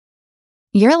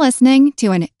You're listening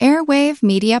to an Airwave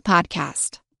Media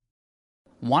Podcast.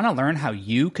 Want to learn how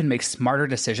you can make smarter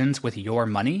decisions with your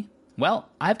money? Well,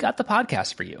 I've got the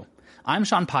podcast for you. I'm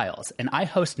Sean Piles, and I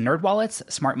host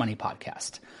NerdWallet's Smart Money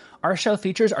Podcast. Our show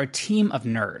features our team of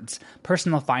nerds,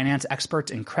 personal finance experts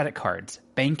in credit cards,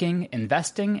 banking,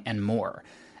 investing, and more.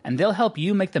 And they'll help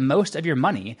you make the most of your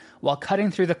money while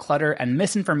cutting through the clutter and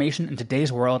misinformation in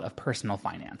today's world of personal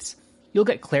finance. You'll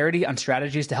get clarity on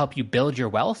strategies to help you build your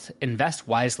wealth, invest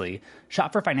wisely,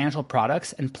 shop for financial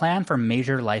products, and plan for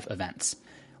major life events.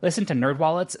 Listen to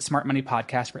NerdWallet's Smart Money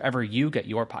Podcast wherever you get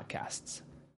your podcasts.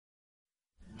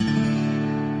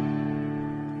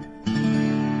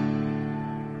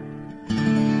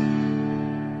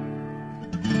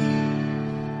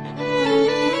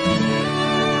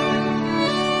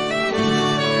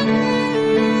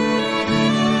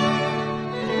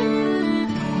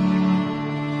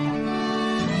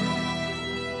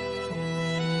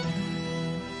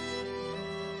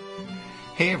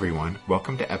 Hey everyone,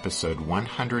 welcome to episode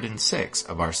 106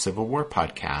 of our Civil War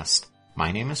podcast.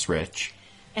 My name is Rich.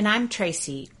 And I'm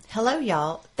Tracy. Hello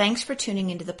y'all, thanks for tuning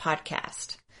into the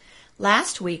podcast.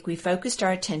 Last week we focused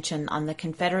our attention on the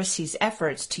Confederacy's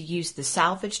efforts to use the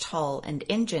salvaged hull and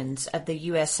engines of the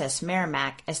USS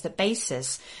Merrimack as the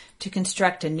basis to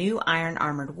construct a new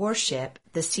iron-armored warship,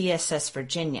 the CSS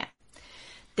Virginia.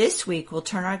 This week we'll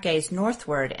turn our gaze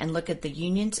northward and look at the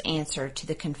Union's answer to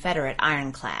the Confederate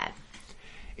ironclad.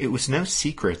 It was no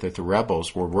secret that the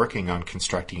rebels were working on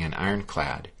constructing an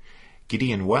ironclad.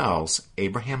 Gideon Welles,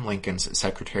 Abraham Lincoln's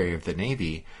Secretary of the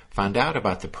Navy, found out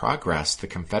about the progress the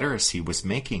Confederacy was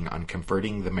making on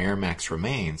converting the Merrimack's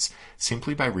remains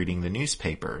simply by reading the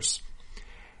newspapers.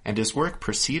 And as work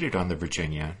proceeded on the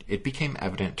Virginia, it became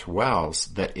evident to Welles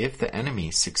that if the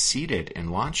enemy succeeded in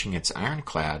launching its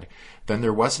ironclad, then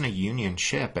there wasn't a Union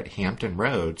ship at Hampton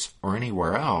Roads or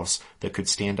anywhere else that could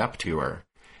stand up to her.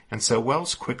 And so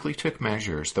Welles quickly took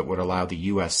measures that would allow the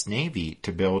U.S. Navy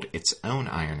to build its own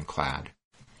ironclad.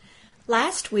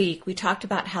 Last week, we talked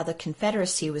about how the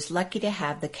Confederacy was lucky to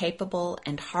have the capable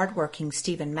and hardworking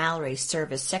Stephen Mallory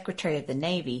serve as Secretary of the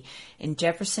Navy in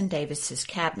Jefferson Davis's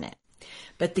cabinet.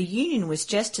 But the Union was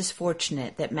just as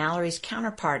fortunate that Mallory's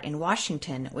counterpart in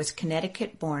Washington was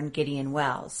Connecticut-born Gideon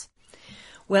Welles.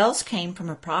 Welles came from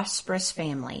a prosperous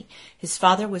family. His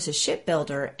father was a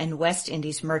shipbuilder and West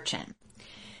Indies merchant.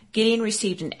 Gideon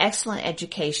received an excellent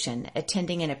education,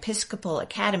 attending an Episcopal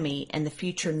academy and the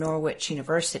future Norwich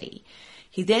University.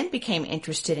 He then became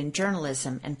interested in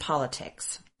journalism and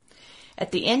politics.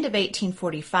 At the end of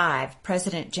 1845,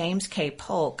 President James K.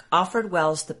 Polk offered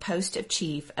Welles the post of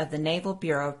chief of the Naval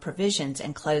Bureau of Provisions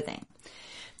and Clothing.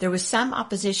 There was some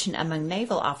opposition among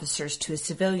naval officers to a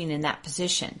civilian in that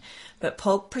position, but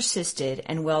Polk persisted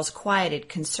and Welles quieted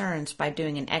concerns by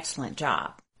doing an excellent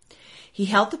job. He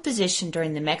held the position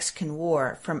during the Mexican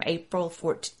War from April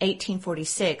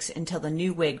 1846 until the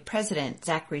new Whig president,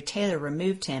 Zachary Taylor,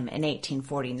 removed him in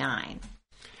 1849.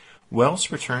 Welles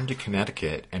returned to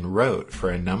Connecticut and wrote for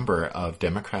a number of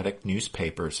Democratic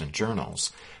newspapers and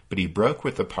journals, but he broke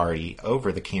with the party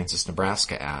over the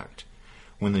Kansas-Nebraska Act.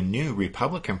 When the new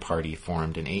Republican Party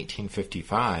formed in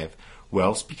 1855,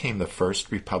 Welles became the first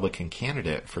Republican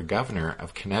candidate for governor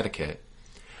of Connecticut.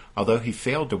 Although he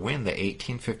failed to win the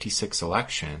 1856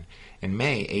 election, in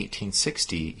May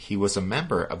 1860 he was a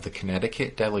member of the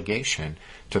Connecticut delegation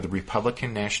to the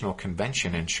Republican National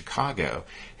Convention in Chicago,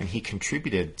 and he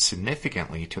contributed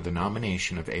significantly to the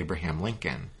nomination of Abraham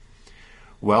Lincoln.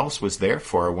 Welles was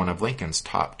therefore one of Lincoln's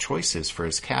top choices for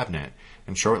his cabinet,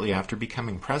 and shortly after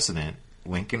becoming president,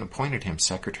 Lincoln appointed him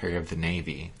Secretary of the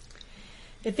Navy.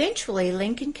 Eventually,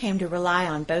 Lincoln came to rely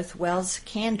on both Welles'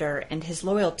 candor and his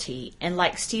loyalty, and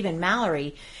like Stephen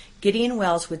Mallory, Gideon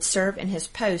Welles would serve in his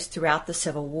post throughout the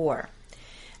Civil War.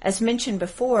 As mentioned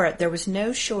before, there was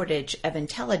no shortage of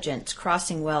intelligence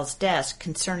crossing Welles' desk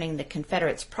concerning the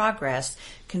Confederates' progress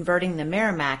converting the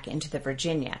Merrimack into the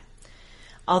Virginia.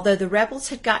 Although the rebels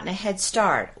had gotten a head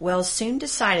start, Welles soon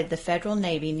decided the Federal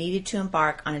Navy needed to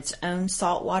embark on its own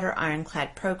saltwater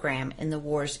ironclad program in the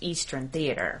war's eastern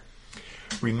theater.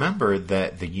 Remember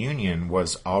that the Union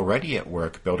was already at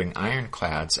work building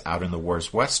ironclads out in the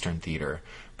war's western theater,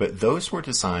 but those were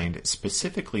designed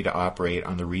specifically to operate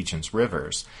on the region's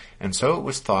rivers, and so it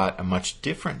was thought a much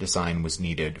different design was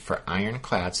needed for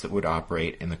ironclads that would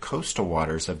operate in the coastal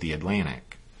waters of the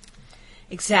Atlantic.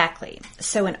 Exactly.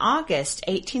 So in August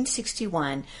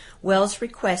 1861, Welles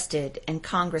requested, and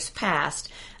Congress passed,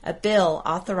 a bill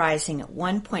authorizing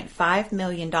 $1.5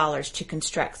 million to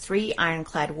construct 3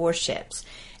 ironclad warships,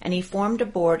 and he formed a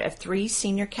board of 3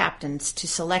 senior captains to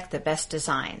select the best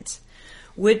designs.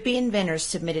 Would-be inventors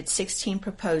submitted 16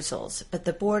 proposals, but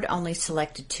the board only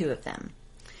selected 2 of them.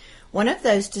 One of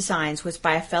those designs was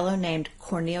by a fellow named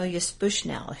Cornelius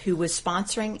Bushnell, who was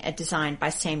sponsoring a design by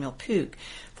Samuel Pooke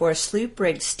for a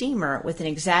sloop-rigged steamer with an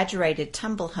exaggerated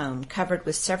tumble-home covered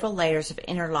with several layers of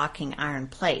interlocking iron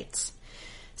plates.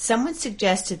 Someone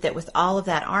suggested that with all of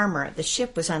that armor, the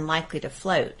ship was unlikely to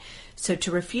float, so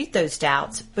to refute those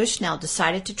doubts, Bushnell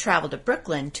decided to travel to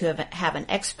Brooklyn to have an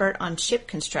expert on ship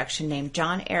construction named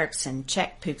John Ericsson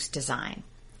check Pooke's design.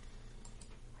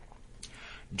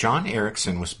 John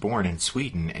Ericsson was born in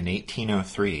Sweden in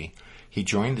 1803. He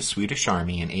joined the Swedish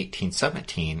Army in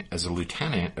 1817 as a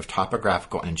lieutenant of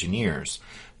topographical engineers,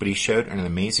 but he showed an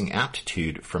amazing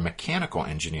aptitude for mechanical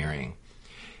engineering.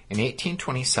 In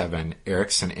 1827,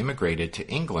 Ericsson immigrated to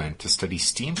England to study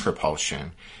steam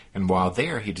propulsion, and while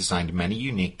there he designed many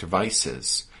unique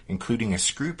devices, including a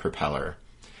screw propeller.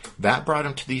 That brought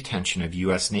him to the attention of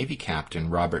U.S. Navy Captain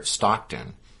Robert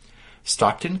Stockton.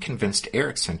 Stockton convinced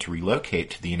Ericsson to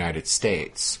relocate to the United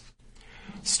States.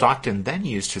 Stockton then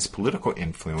used his political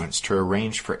influence to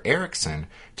arrange for Ericsson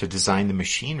to design the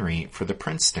machinery for the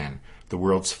Princeton, the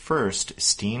world's first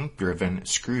steam-driven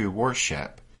screw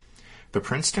warship. The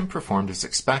Princeton performed as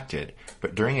expected,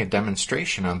 but during a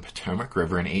demonstration on the Potomac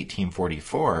River in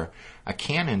 1844, a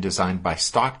cannon designed by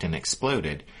Stockton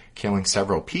exploded, killing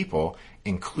several people,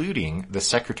 including the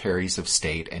Secretaries of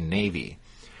State and Navy.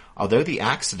 Although the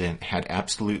accident had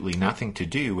absolutely nothing to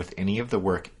do with any of the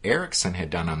work Ericsson had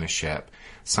done on the ship,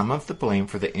 some of the blame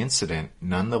for the incident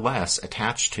nonetheless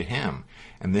attached to him,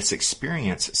 and this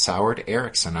experience soured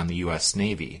Ericsson on the U.S.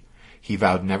 Navy. He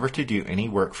vowed never to do any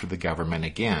work for the government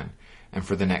again, and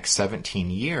for the next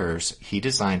 17 years he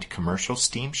designed commercial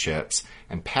steamships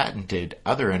and patented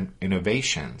other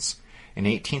innovations. In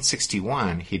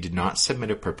 1861, he did not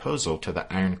submit a proposal to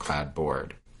the Ironclad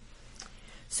Board.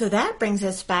 So that brings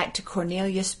us back to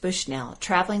Cornelius Bushnell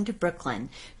traveling to Brooklyn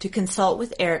to consult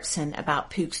with Ericsson about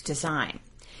Pooke's design.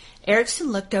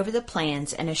 Ericsson looked over the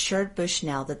plans and assured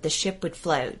Bushnell that the ship would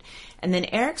float, and then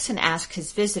Ericsson asked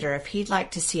his visitor if he'd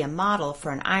like to see a model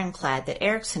for an ironclad that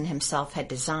Ericsson himself had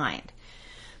designed.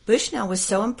 Bushnell was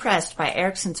so impressed by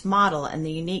Ericsson's model and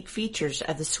the unique features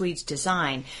of the Swede's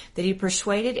design that he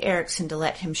persuaded Ericsson to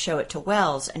let him show it to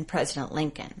Wells and President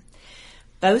Lincoln.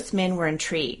 Both men were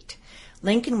intrigued.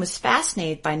 Lincoln was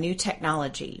fascinated by new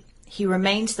technology. He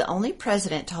remains the only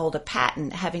president to hold a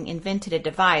patent, having invented a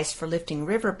device for lifting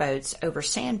riverboats over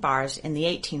sandbars in the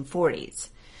 1840s.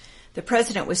 The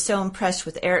president was so impressed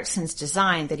with Ericsson's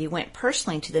design that he went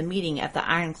personally to the meeting of the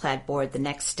Ironclad Board the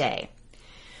next day.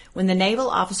 When the naval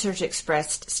officers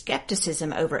expressed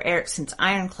skepticism over Ericsson's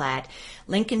ironclad,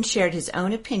 Lincoln shared his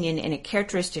own opinion in a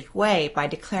characteristic way by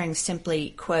declaring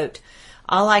simply, quote,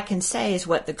 "All I can say is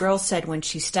what the girl said when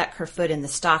she stuck her foot in the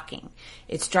stocking.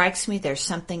 It strikes me there's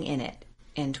something in it."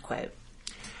 End quote.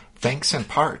 Thanks in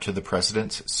part to the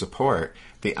president's support,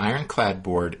 the Ironclad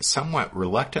Board somewhat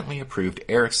reluctantly approved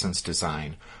Ericsson's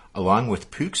design, along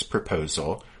with Pooke's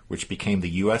proposal, which became the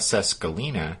USS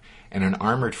Galena, and an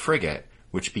armored frigate,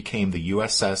 which became the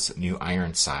USS New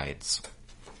Ironsides.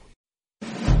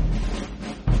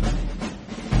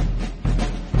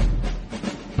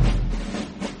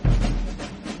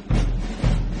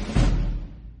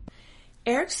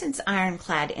 Ericsson's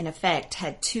ironclad, in effect,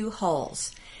 had 2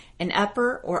 hulls, an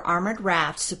upper or armored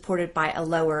raft supported by a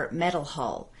lower metal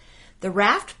hull. The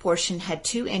raft portion had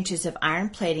 2 inches of iron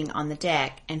plating on the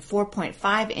deck and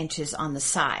 4.5 inches on the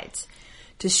sides.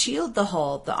 To shield the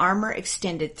hull, the armor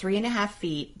extended 3.5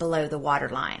 feet below the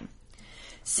waterline.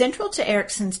 Central to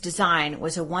Ericsson's design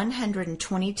was a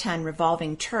 120-ton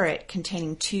revolving turret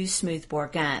containing 2 smoothbore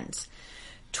guns.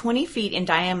 20 feet in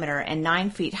diameter and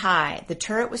 9 feet high, the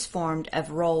turret was formed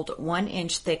of rolled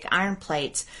 1-inch thick iron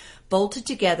plates bolted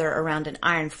together around an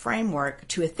iron framework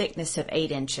to a thickness of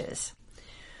 8 inches.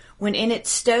 When in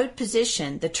its stowed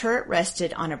position, the turret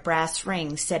rested on a brass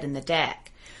ring set in the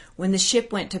deck. When the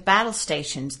ship went to battle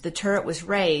stations, the turret was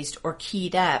raised or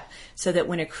keyed up so that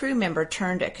when a crew member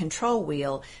turned a control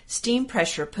wheel, steam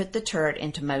pressure put the turret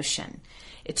into motion.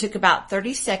 It took about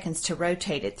 30 seconds to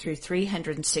rotate it through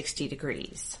 360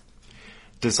 degrees.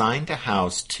 Designed to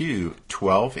house 2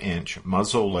 12-inch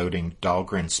muzzle-loading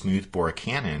Dahlgren smoothbore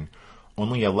cannon,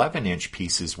 only 11-inch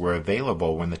pieces were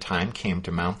available when the time came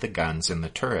to mount the guns in the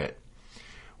turret.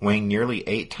 Weighing nearly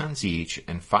 8 tons each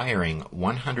and firing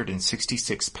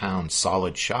 166-pound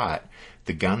solid shot,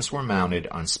 the guns were mounted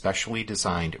on specially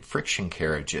designed friction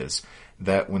carriages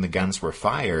that, when the guns were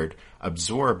fired,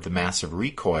 absorbed the massive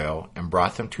recoil and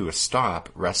brought them to a stop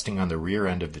resting on the rear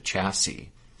end of the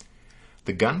chassis.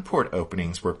 The gun port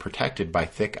openings were protected by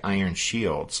thick iron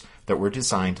shields that were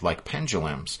designed like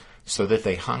pendulums so that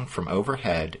they hung from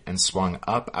overhead and swung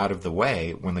up out of the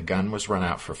way when the gun was run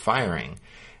out for firing,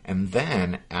 and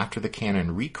then, after the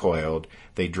cannon recoiled,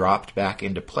 they dropped back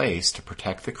into place to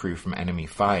protect the crew from enemy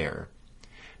fire.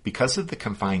 Because of the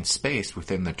confined space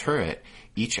within the turret,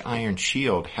 each iron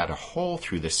shield had a hole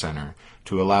through the center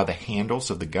to allow the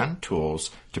handles of the gun tools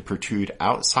to protrude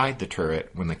outside the turret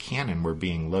when the cannon were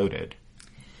being loaded.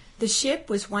 The ship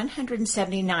was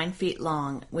 179 feet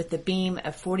long with a beam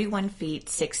of 41 feet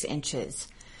 6 inches.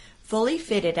 Fully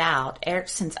fitted out,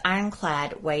 Ericsson's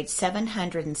ironclad weighed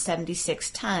 776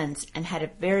 tons and had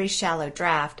a very shallow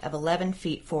draft of 11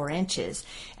 feet 4 inches,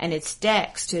 and its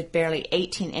deck stood barely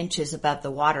 18 inches above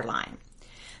the waterline.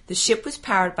 The ship was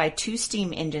powered by 2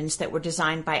 steam engines that were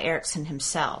designed by Ericsson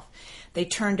himself. They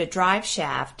turned a drive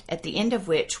shaft, at the end of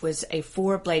which was a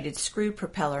 4-bladed screw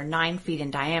propeller 9 feet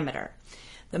in diameter.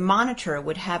 The Monitor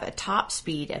would have a top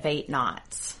speed of 8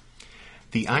 knots.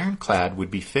 The ironclad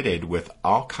would be fitted with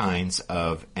all kinds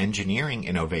of engineering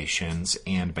innovations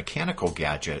and mechanical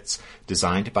gadgets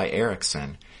designed by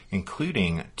Ericsson,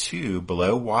 including 2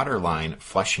 below-waterline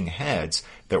flushing heads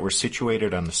that were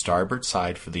situated on the starboard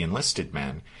side for the enlisted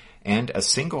men, and a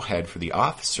single head for the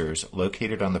officers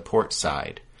located on the port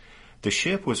side. The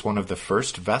ship was one of the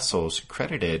first vessels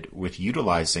credited with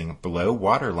utilizing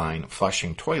below-waterline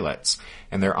flushing toilets,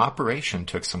 and their operation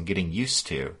took some getting used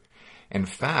to. In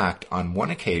fact, on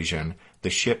one occasion, the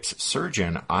ship's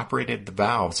surgeon operated the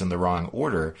valves in the wrong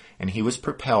order, and he was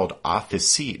propelled off his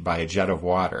seat by a jet of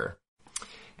water.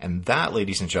 And that,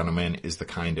 ladies and gentlemen, is the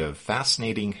kind of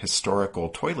fascinating historical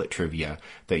toilet trivia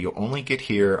that you'll only get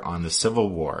here on the Civil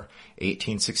War,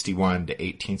 1861 to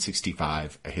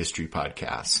 1865, a history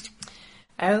podcast.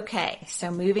 Okay,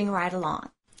 so moving right along.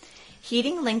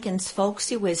 Heeding Lincoln's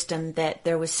folksy wisdom that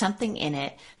there was something in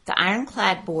it, the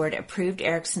Ironclad Board approved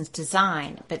Ericsson's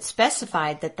design, but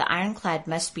specified that the ironclad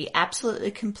must be absolutely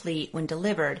complete when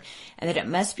delivered and that it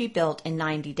must be built in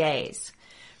 90 days.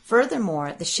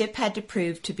 Furthermore, the ship had to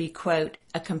prove to be, quote,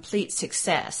 a complete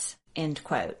success, end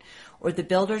quote, or the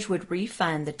builders would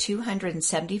refund the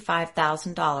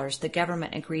 $275,000 the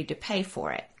government agreed to pay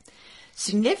for it.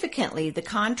 Significantly, the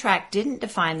contract didn't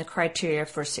define the criteria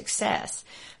for success,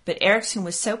 but Ericsson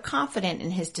was so confident in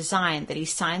his design that he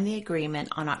signed the agreement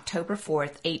on October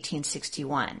 4th,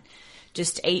 1861,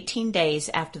 just 18 days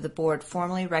after the board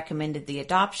formally recommended the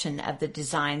adoption of the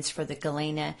designs for the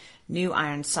Galena, New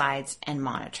Ironsides, and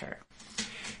Monitor.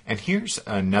 And here's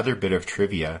another bit of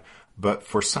trivia, but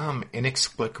for some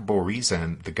inexplicable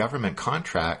reason, the government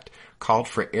contract called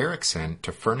for Ericsson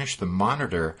to furnish the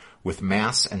Monitor with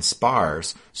masts and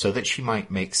spars so that she might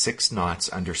make 6 knots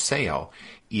under sail,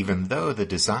 even though the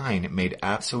design made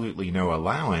absolutely no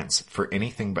allowance for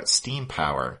anything but steam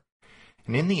power.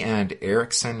 And in the end,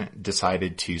 Ericsson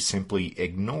decided to simply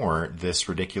ignore this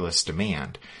ridiculous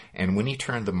demand, and when he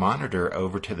turned the Monitor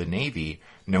over to the Navy,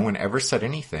 no one ever said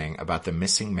anything about the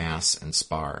missing masts and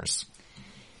spars.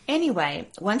 Anyway,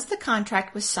 once the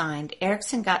contract was signed,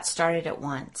 Ericsson got started at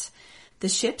once. The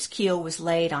ship's keel was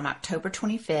laid on October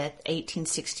 25,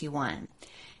 1861.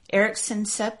 Ericsson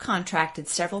subcontracted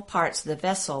several parts of the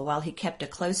vessel while he kept a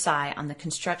close eye on the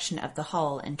construction of the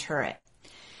hull and turret.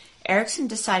 Ericsson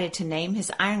decided to name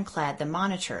his ironclad the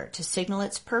Monitor to signal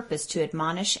its purpose to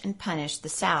admonish and punish the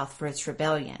South for its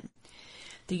rebellion.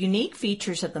 The unique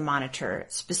features of the Monitor,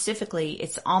 specifically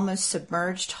its almost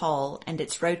submerged hull and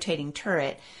its rotating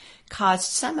turret,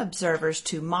 caused some observers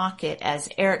to mock it as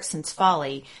Ericsson's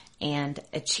Folly and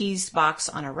a cheese box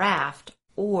on a raft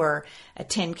or a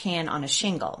tin can on a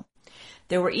shingle.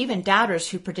 There were even doubters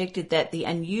who predicted that the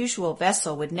unusual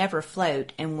vessel would never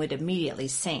float and would immediately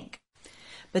sink.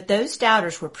 But those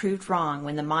doubters were proved wrong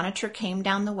when the Monitor came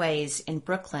down the ways in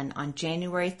Brooklyn on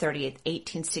January 30th,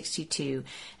 1862,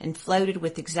 and floated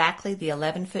with exactly the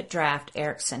 11-foot draft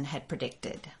Ericsson had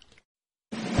predicted.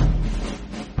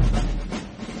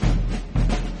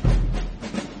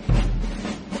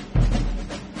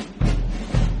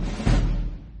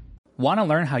 Want to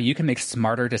learn how you can make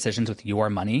smarter decisions with your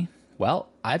money? Well,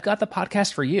 I've got the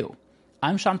podcast for you.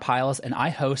 I'm Sean Piles, and I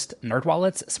host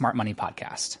NerdWallet's Smart Money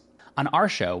Podcast. On our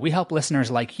show, we help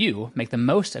listeners like you make the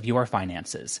most of your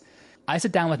finances. I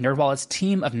sit down with NerdWallet's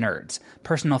team of nerds,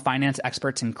 personal finance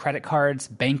experts in credit cards,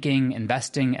 banking,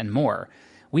 investing, and more.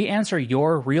 We answer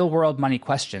your real-world money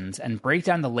questions and break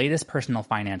down the latest personal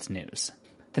finance news.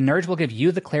 The nerds will give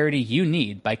you the clarity you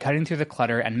need by cutting through the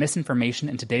clutter and misinformation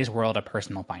in today's world of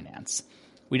personal finance.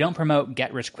 We don't promote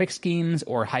get-rich-quick schemes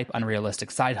or hype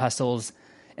unrealistic side hustles.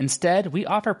 Instead, we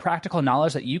offer practical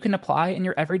knowledge that you can apply in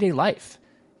your everyday life.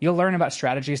 You'll learn about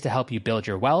strategies to help you build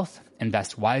your wealth,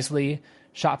 invest wisely,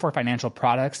 shop for financial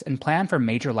products, and plan for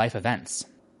major life events.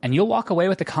 And you'll walk away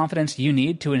with the confidence you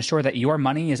need to ensure that your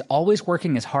money is always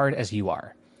working as hard as you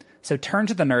are. So turn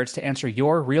to the nerds to answer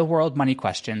your real-world money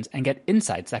questions and get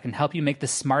insights that can help you make the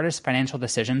smartest financial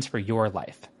decisions for your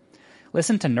life.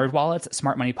 Listen to NerdWallet's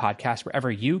Smart Money Podcast wherever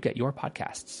you get your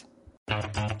podcasts.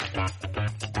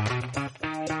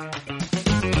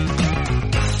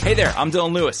 Hey there, I'm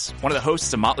Dylan Lewis, one of the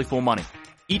hosts of Motley Fool Money.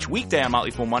 Each weekday on Motley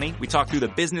Fool Money, we talk through the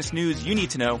business news you need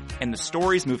to know and the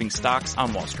stories moving stocks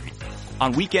on Wall Street.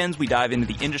 On weekends, we dive into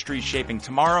the industries shaping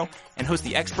tomorrow and host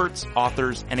the experts,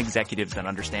 authors, and executives that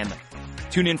understand them.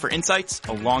 Tune in for insights,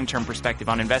 a long-term perspective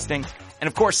on investing, and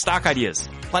of course, stock ideas.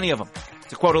 Plenty of them.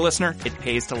 To quote a listener, it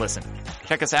pays to listen.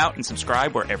 Check us out and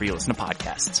subscribe wherever you listen to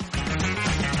podcasts.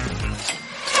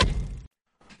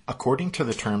 According to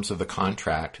the terms of the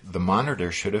contract, the Monitor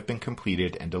should have been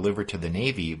completed and delivered to the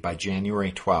Navy by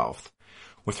January 12th.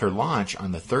 With her launch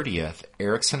on the 30th,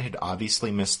 Erickson had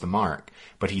obviously missed the mark,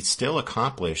 but he'd still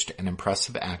accomplished an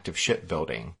impressive act of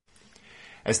shipbuilding.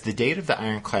 As the date of the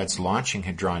Ironclad's launching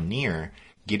had drawn near,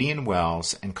 Gideon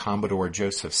Wells and Commodore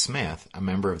Joseph Smith, a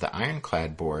member of the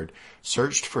Ironclad board,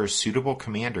 searched for a suitable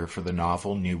commander for the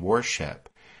novel new warship.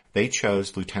 They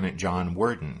chose Lieutenant John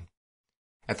Worden.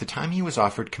 At the time he was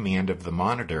offered command of the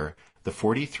Monitor, the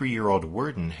 43-year-old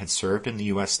Worden had served in the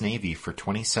U.S. Navy for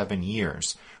 27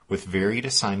 years, with varied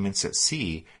assignments at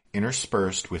sea,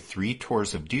 interspersed with 3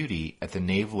 tours of duty at the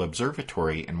Naval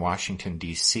Observatory in Washington,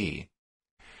 D.C.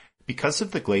 Because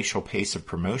of the glacial pace of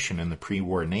promotion in the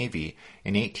pre-war Navy,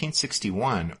 in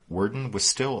 1861, Worden was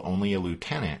still only a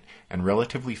lieutenant and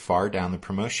relatively far down the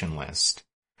promotion list.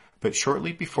 But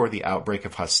shortly before the outbreak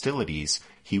of hostilities,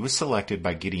 he was selected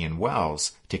by Gideon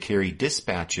Wells to carry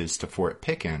dispatches to Fort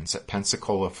Pickens at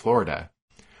Pensacola, Florida.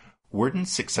 Worden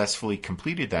successfully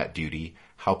completed that duty,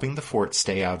 helping the fort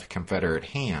stay out of Confederate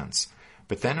hands,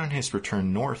 but then on his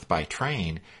return north by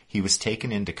train, he was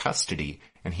taken into custody,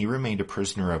 and he remained a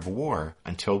prisoner of war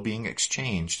until being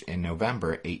exchanged in November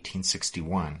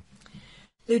 1861.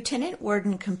 Lieutenant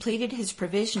Worden completed his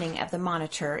provisioning of the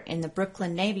Monitor in the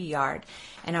Brooklyn Navy Yard,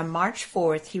 and on March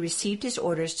 4th he received his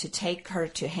orders to take her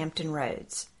to Hampton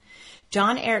Roads.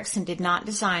 John Erickson did not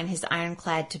design his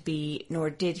Ironclad to be, nor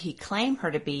did he claim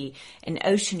her to be, an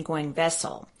ocean-going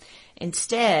vessel.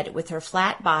 Instead, with her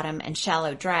flat bottom and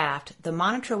shallow draft, the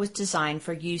Monitor was designed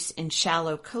for use in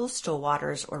shallow coastal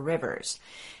waters or rivers.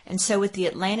 And so with the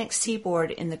Atlantic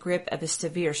seaboard in the grip of a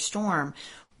severe storm,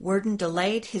 Worden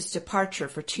delayed his departure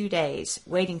for 2 days,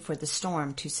 waiting for the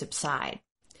storm to subside.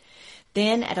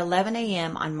 Then, at 11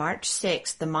 a.m. on March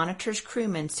 6th, the Monitor's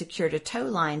crewmen secured a tow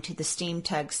line to the steam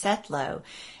tug Sethlow,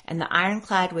 and the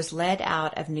Ironclad was led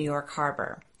out of New York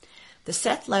Harbor. The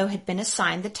Sethlow had been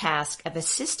assigned the task of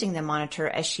assisting the Monitor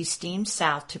as she steamed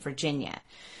south to Virginia.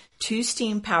 2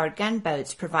 steam-powered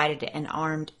gunboats provided an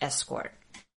armed escort.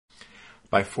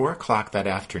 By 4 o'clock that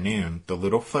afternoon, the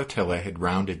little flotilla had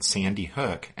rounded Sandy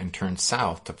Hook and turned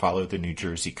south to follow the New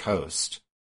Jersey coast.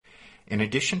 In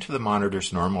addition to the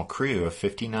Monitor's normal crew of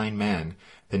 59 men,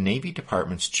 the Navy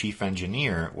Department's chief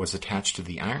engineer was attached to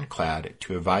the Ironclad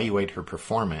to evaluate her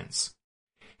performance.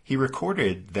 He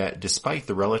recorded that despite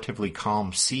the relatively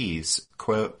calm seas,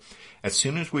 quote, "As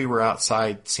soon as we were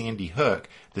outside Sandy Hook,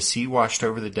 the sea washed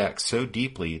over the deck so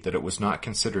deeply that it was not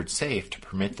considered safe to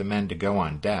permit the men to go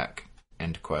on deck."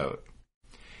 End quote.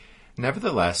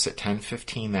 Nevertheless, at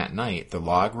 10:15 that night, the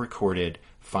log recorded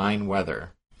fine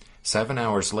weather. 7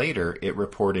 hours later, it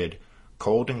reported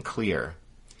cold and clear,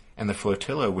 and the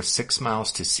flotilla was 6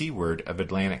 miles to seaward of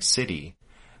Atlantic City.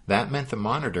 That meant the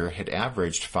Monitor had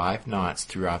averaged 5 knots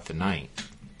throughout the night.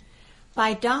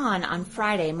 By dawn on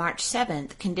Friday, March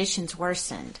 7th, conditions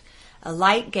worsened. A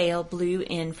light gale blew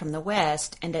in from the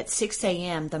west, and at 6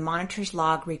 a.m. the Monitor's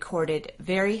log recorded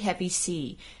very heavy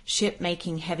sea, ship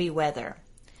making heavy weather.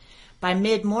 By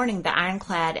mid-morning, the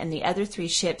Ironclad and the other 3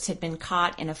 ships had been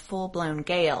caught in a full-blown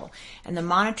gale, and the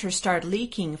Monitor started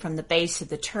leaking from the base of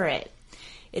the turret.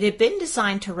 It had been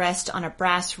designed to rest on a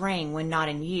brass ring when not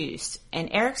in use, and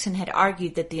Erickson had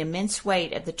argued that the immense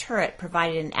weight of the turret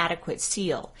provided an adequate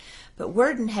seal, but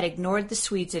Worden had ignored the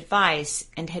Swede's advice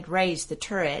and had raised the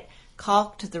turret,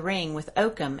 caulked the ring with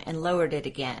oakum, and lowered it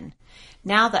again.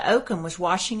 Now the oakum was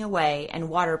washing away, and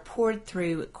water poured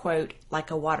through, quote, like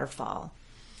a waterfall.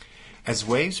 As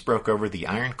waves broke over the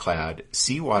Ironclad,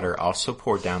 seawater also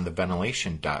poured down the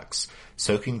ventilation ducts,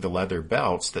 soaking the leather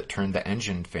belts that turned the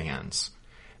engine fans.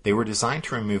 They were designed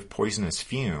to remove poisonous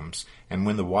fumes, and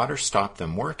when the water stopped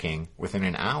them working, within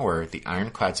an hour the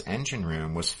Ironclad's engine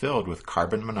room was filled with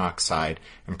carbon monoxide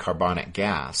and carbonic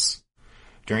gas.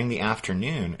 During the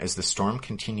afternoon, as the storm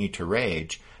continued to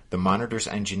rage, the Monitor's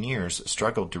engineers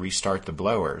struggled to restart the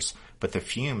blowers, but the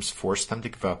fumes forced them to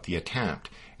give up the attempt,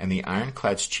 and the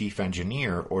Ironclad's chief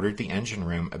engineer ordered the engine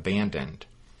room abandoned.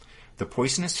 The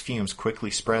poisonous fumes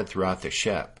quickly spread throughout the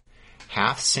ship.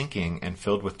 Half sinking and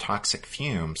filled with toxic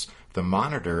fumes, the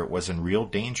Monitor was in real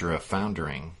danger of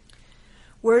foundering.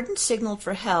 Worden signaled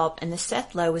for help, and the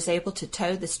Sethlo was able to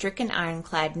tow the stricken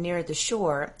Ironclad near the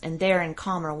shore, and there in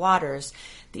calmer waters,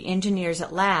 the engineers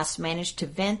at last managed to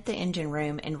vent the engine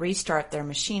room and restart their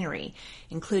machinery,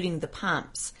 including the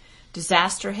pumps.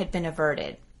 Disaster had been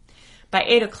averted. By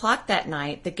 8 o'clock that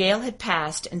night, the gale had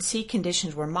passed and sea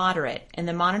conditions were moderate, and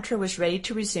the Monitor was ready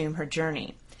to resume her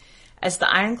journey. As the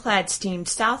Ironclad steamed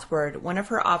southward, one of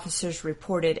her officers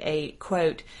reported a,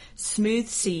 quote, smooth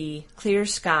sea, clear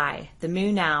sky, the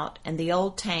moon out, and the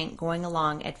old tank going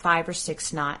along at 5 or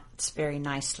 6 knots very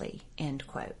nicely, end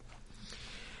quote.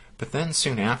 But then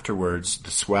soon afterwards, the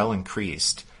swell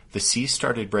increased. The sea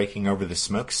started breaking over the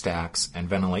smokestacks and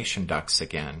ventilation ducts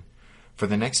again. For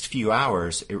the next few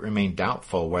hours, it remained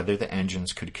doubtful whether the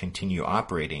engines could continue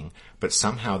operating, but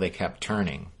somehow they kept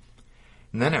turning.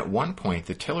 And then at one point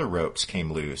the tiller ropes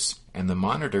came loose, and the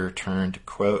Monitor turned,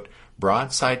 quote,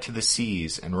 broadside to the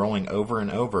seas and rolling over and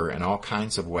over in all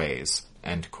kinds of ways,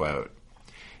 end quote.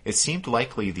 It seemed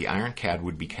likely the Ironclad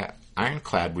would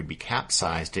be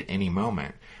capsized at any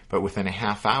moment, but within a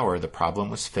half hour the problem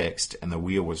was fixed and the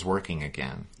wheel was working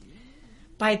again.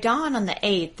 By dawn on the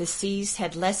 8th, the seas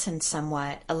had lessened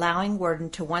somewhat, allowing Worden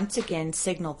to once again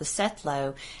signal the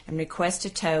Sethlo and request a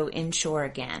tow inshore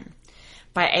again.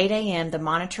 By 8 a.m., the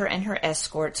Monitor and her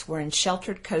escorts were in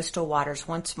sheltered coastal waters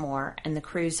once more, and the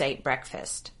crews ate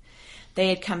breakfast. They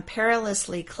had come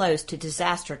perilously close to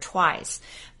disaster twice,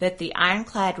 but the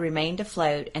Ironclad remained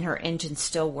afloat and her engines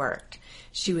still worked.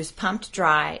 She was pumped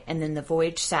dry, and then the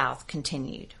voyage south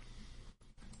continued.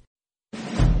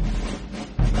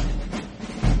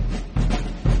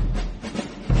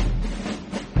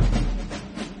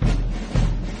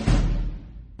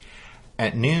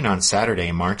 At noon on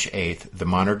Saturday, March 8th, the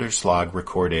Monitor's log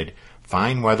recorded,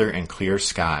 fine weather and clear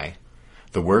sky.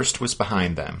 The worst was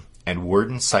behind them, and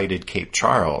Worden sighted Cape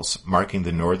Charles, marking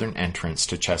the northern entrance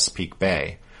to Chesapeake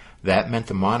Bay. That meant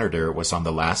the Monitor was on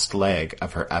the last leg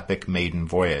of her epic maiden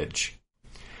voyage.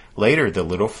 Later, the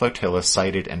little flotilla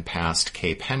sighted and passed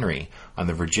Cape Henry on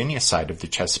the Virginia side of the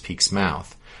Chesapeake's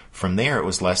mouth. From there, it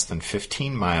was less than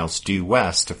 15 miles due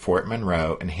west to Fort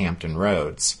Monroe and Hampton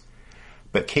Roads.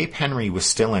 But Cape Henry was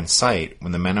still in sight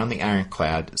when the men on the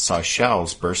Ironclad saw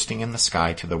shells bursting in the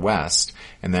sky to the west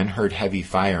and then heard heavy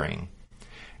firing.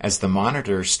 As the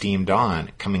Monitor steamed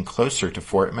on, coming closer to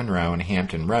Fort Monroe and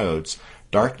Hampton Roads,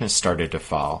 darkness started to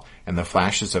fall, and the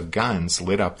flashes of guns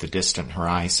lit up the distant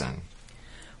horizon.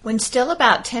 When still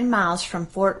about 10 miles from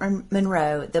Fort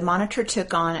Monroe, the Monitor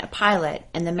took on a pilot,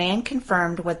 and the man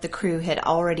confirmed what the crew had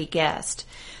already guessed.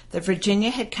 The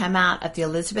Virginia had come out of the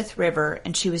Elizabeth River,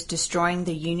 and she was destroying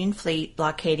the Union fleet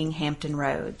blockading Hampton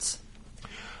Roads.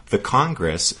 The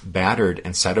Congress, battered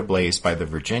and set ablaze by the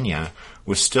Virginia,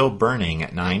 was still burning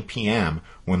at 9 p.m.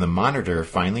 when the Monitor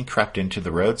finally crept into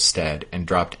the roadstead and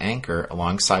dropped anchor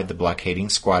alongside the blockading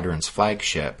squadron's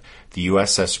flagship, the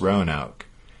USS Roanoke.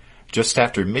 Just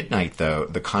after midnight, though,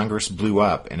 the Congress blew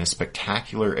up in a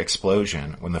spectacular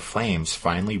explosion when the flames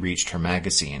finally reached her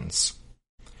magazines.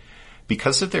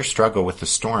 Because of their struggle with the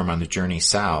storm on the journey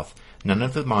south, none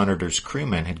of the Monitor's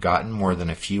crewmen had gotten more than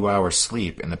a few hours'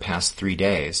 sleep in the past 3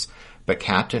 days, but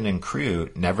captain and crew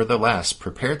nevertheless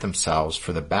prepared themselves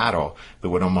for the battle that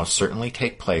would almost certainly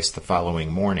take place the following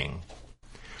morning.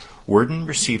 Worden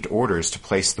received orders to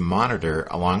place the Monitor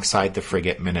alongside the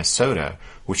frigate Minnesota,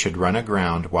 which had run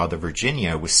aground while the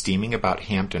Virginia was steaming about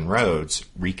Hampton Roads,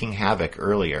 wreaking havoc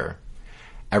earlier.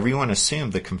 Everyone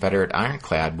assumed the Confederate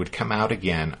Ironclad would come out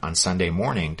again on Sunday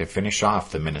morning to finish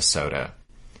off the Minnesota.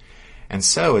 And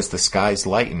so, as the skies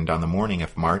lightened on the morning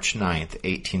of March 9,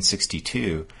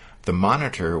 1862, the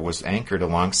Monitor was anchored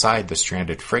alongside the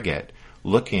stranded frigate,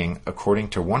 looking, according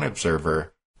to one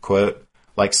observer, quote,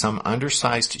 like some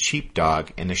undersized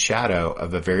sheepdog in the shadow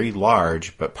of a very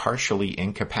large but partially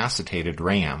incapacitated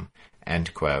ram,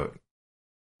 end quote.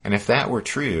 And if that were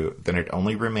true, then it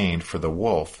only remained for the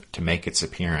wolf to make its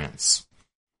appearance.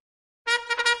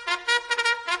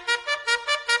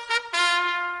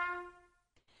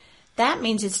 That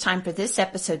means it's time for this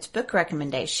episode's book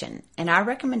recommendation, and our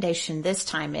recommendation this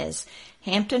time is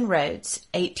Hampton Roads,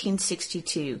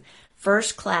 1862,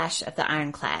 First Clash of the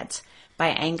Ironclads, by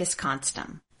Angus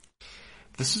Constam.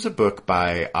 This is a book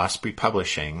by Osprey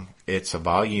Publishing. It's a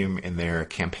volume in their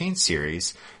campaign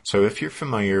series, so if you're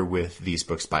familiar with these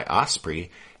books by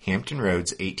Osprey, Hampton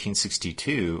Roads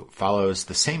 1862 follows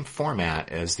the same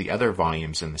format as the other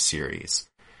volumes in the series.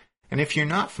 And if you're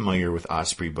not familiar with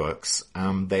Osprey books,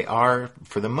 they are,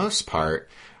 for the most part,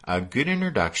 good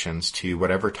introductions to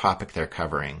whatever topic they're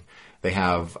covering. They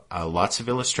have lots of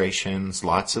illustrations,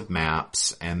 lots of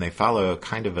maps, and they follow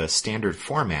kind of a standard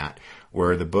format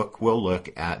where the book will look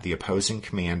at the opposing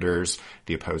commanders,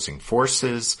 the opposing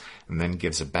forces, and then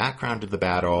gives a background to the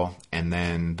battle, and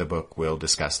then the book will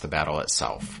discuss the battle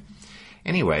itself.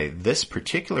 Anyway, this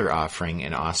particular offering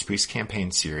in Osprey's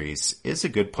campaign series is a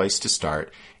good place to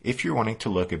start if you're wanting to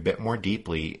look a bit more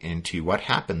deeply into what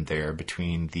happened there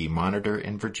between the Monitor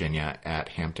and Virginia at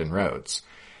Hampton Roads.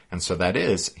 And so that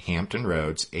is Hampton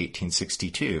Roads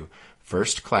 1862,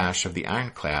 First Clash of the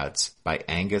Ironclads by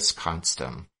Angus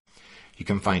Constam. You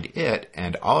can find it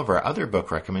and all of our other book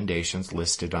recommendations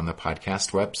listed on the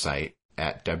podcast website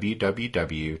at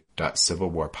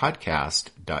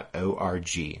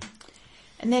www.civilwarpodcast.org.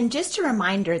 And then just a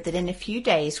reminder that in a few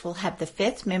days we'll have the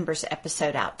 5th members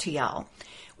episode out to y'all.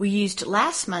 We used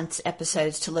last month's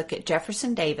episodes to look at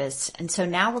Jefferson Davis, and so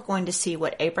now we're going to see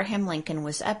what Abraham Lincoln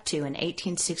was up to in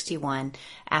 1861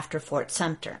 after Fort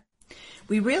Sumter.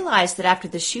 We realized that after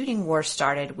the shooting war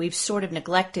started, we've sort of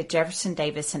neglected Jefferson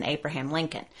Davis and Abraham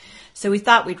Lincoln. So we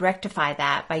thought we'd rectify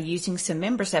that by using some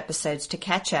members episodes to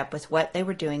catch up with what they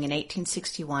were doing in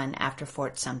 1861 after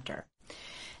Fort Sumter.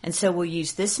 And so we'll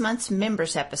use this month's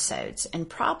members episodes and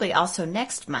probably also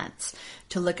next month's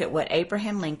to look at what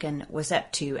Abraham Lincoln was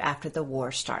up to after the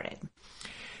war started.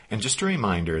 And just a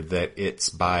reminder that it's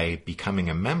by becoming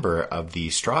a member of the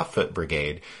Strawfoot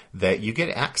Brigade that you get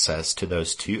access to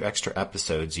those 2 extra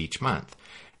episodes each month.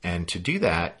 And to do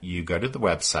that, you go to the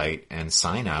website and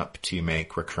sign up to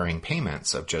make recurring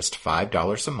payments of just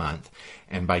 $5 a month.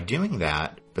 And by doing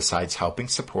that, besides helping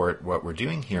support what we're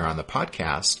doing here on the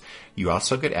podcast, you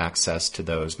also get access to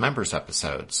those members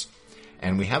episodes.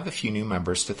 And we have a few new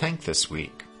members to thank this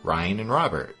week, Ryan and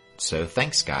Robert. So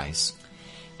thanks, guys.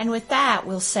 And with that,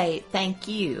 we'll say thank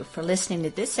you for listening to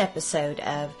this episode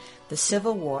of The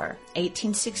Civil War,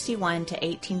 1861 to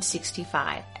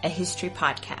 1865, a history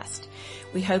podcast.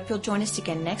 We hope you'll join us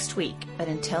again next week, but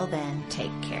until then,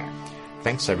 take care.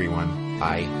 Thanks, everyone.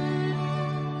 Bye.